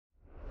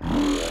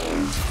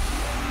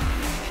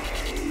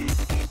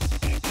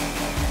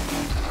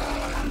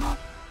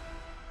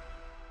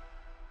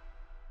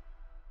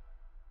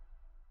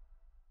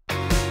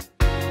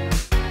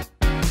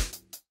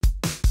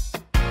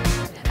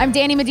I'm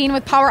Danny Medine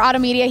with Power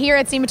Automedia here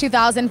at SEMA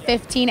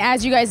 2015.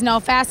 As you guys know,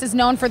 Fast is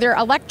known for their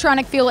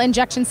electronic fuel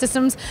injection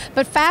systems,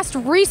 but Fast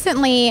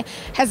recently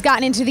has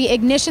gotten into the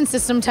ignition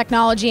system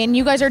technology, and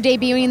you guys are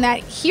debuting that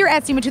here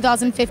at SEMA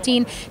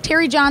 2015.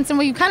 Terry Johnson,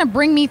 will you kind of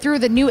bring me through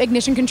the new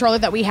ignition controller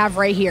that we have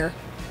right here?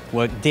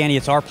 Well, Danny,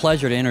 it's our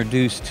pleasure to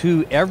introduce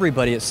to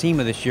everybody at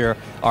SEMA this year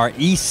our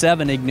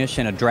E7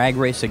 ignition, a drag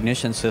race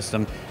ignition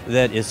system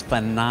that is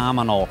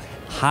phenomenal.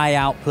 High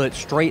output,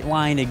 straight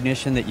line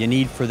ignition that you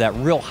need for that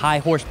real high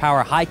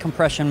horsepower, high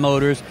compression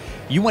motors.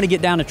 You want to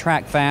get down the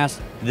track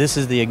fast, this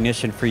is the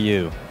ignition for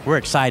you. We're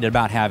excited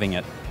about having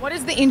it. What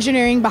is the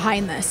engineering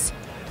behind this?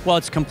 Well,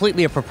 it's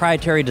completely a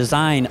proprietary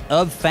design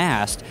of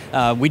Fast.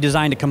 We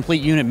designed a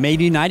complete unit made in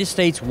the United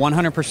States,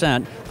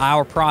 100%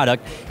 our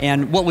product.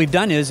 And what we've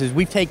done is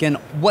we've taken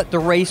what the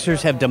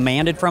racers have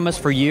demanded from us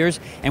for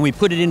years, and we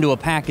put it into a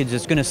package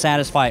that's going to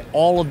satisfy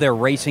all of their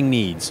racing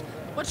needs.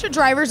 What should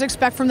drivers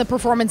expect from the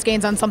performance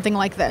gains on something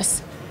like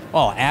this?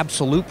 Oh,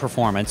 absolute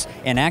performance.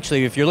 And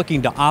actually, if you're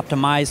looking to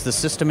optimize the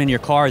system in your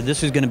car,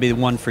 this is going to be the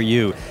one for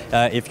you.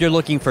 If you're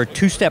looking for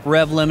two-step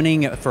rev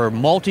limiting, for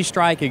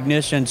multi-strike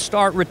ignition,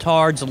 start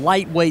retards,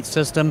 lightweight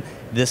system,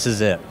 this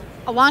is it.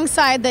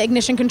 Alongside the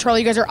ignition control,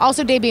 you guys are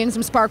also debuting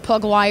some spark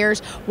plug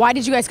wires. Why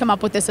did you guys come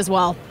up with this as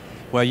well?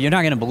 Well, you're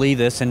not going to believe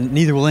this, and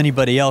neither will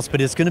anybody else,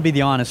 but it's going to be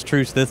the honest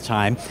truth this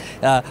time.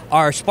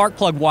 Our spark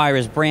plug wire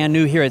is brand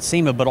new here at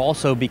SEMA, but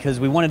also because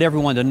we wanted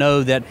everyone to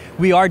know that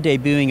we are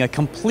debuting a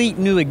complete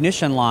new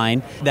ignition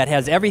line that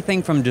has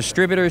everything from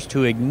distributors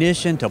to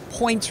ignition to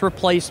points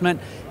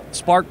replacement,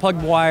 spark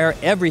plug wire,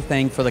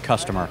 everything for the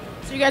customer.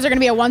 So you guys are going to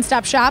be a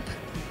one-stop shop?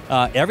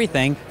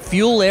 Everything.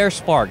 Fuel, air,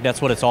 spark,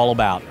 that's what it's all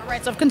about. All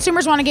right, so if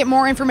consumers want to get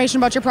more information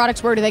about your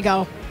products, where do they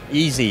go?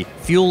 Easy.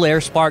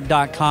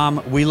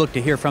 FuelAirSpark.com. We look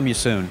to hear from you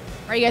soon.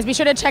 All right, you guys, be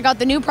sure to check out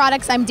the new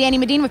products. I'm Danny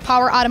Medine with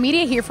Power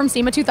Automedia here from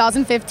SEMA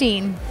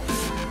 2015.